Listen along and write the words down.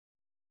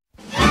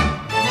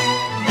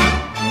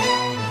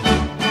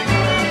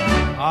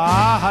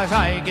As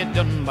I get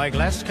done by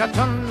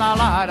Glascotton, a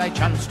lad I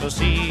chanced to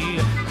see.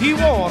 He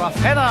wore a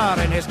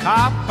feather in his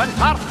cap and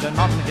tartan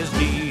on his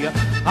knee.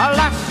 A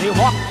lassie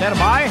walked there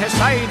by his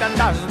side, and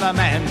as the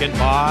man get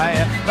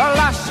by, the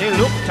lassie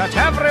looked at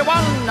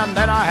everyone, and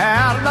then I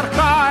heard her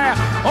cry,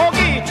 "Oh,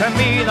 gie to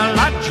me the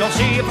lad you'll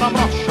see from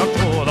Russia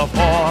to the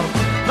fore.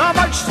 The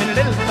bulch in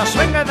lilt, the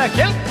swing of the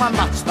kilt, man,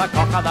 that's the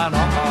cock of the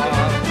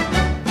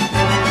north."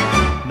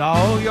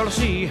 Now you'll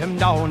see him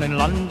down in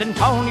London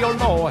town, you'll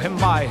know him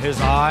by his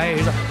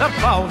eyes. They're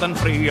proud and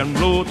free and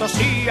blue to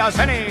see as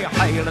any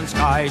Highland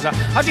skies.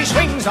 As he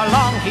swings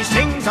along, he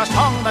sings a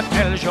song that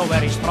tells you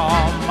where he's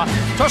from.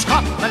 To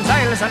Scotland's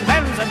Isles and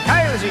Bens and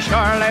Kyles he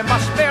surely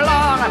must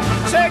belong.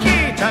 Say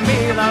gie to me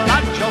the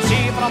lad you'll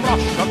see from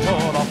Russia to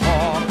the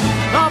fore.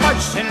 The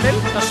voice in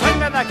lilt, the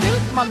swing of the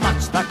kilt, man,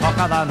 that's the cock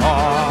of the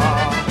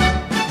north.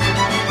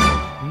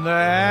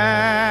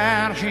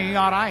 There's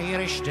your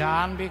Irish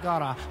Dan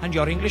Bigorra, and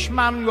your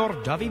Englishman, your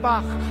Dovey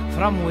Bach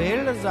from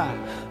Wales,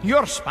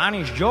 your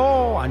Spanish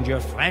Joe and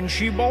your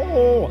Frenchy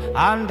Beau,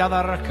 and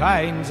other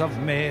kinds of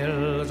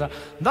males.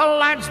 The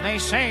lads, they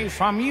say,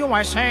 from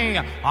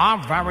USA are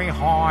very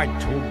hard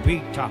to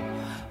beat.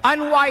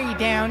 And why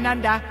down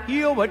under,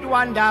 you would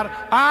wonder,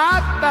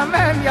 at the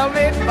men you'll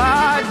meet,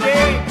 but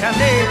and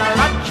they the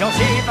lads you'll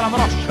see from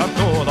Russia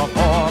to the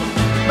fore.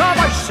 The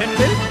voice in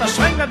lilt, the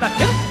swing of the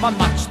kilt, man,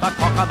 that's the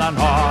cock of the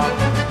north.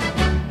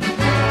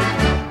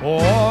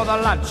 Oh, the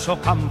lads who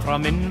come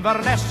from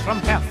Inverness,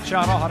 from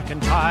Perthshire or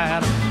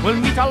Kintyre, will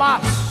meet a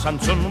lass,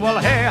 and soon will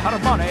hae her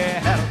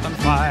bonny heart on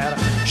fire.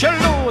 She'll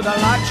know the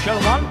lad,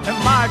 she'll want him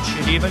mad,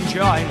 she'd even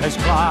join his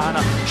clan.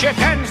 She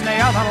kens the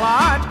other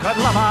lad could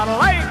love her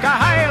like a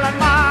Highland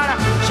man.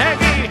 Say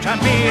gie to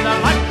me the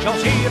lad you'll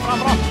see from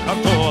Russia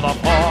to the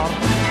fore.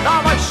 The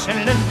voice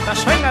in lilt, the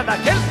swing of the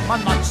kilt,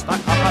 man, that's the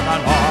cock of the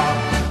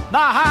north. The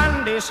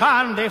handy,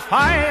 sandy,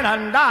 fine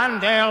and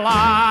dandy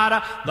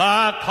lad,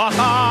 the cock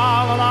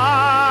of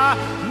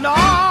the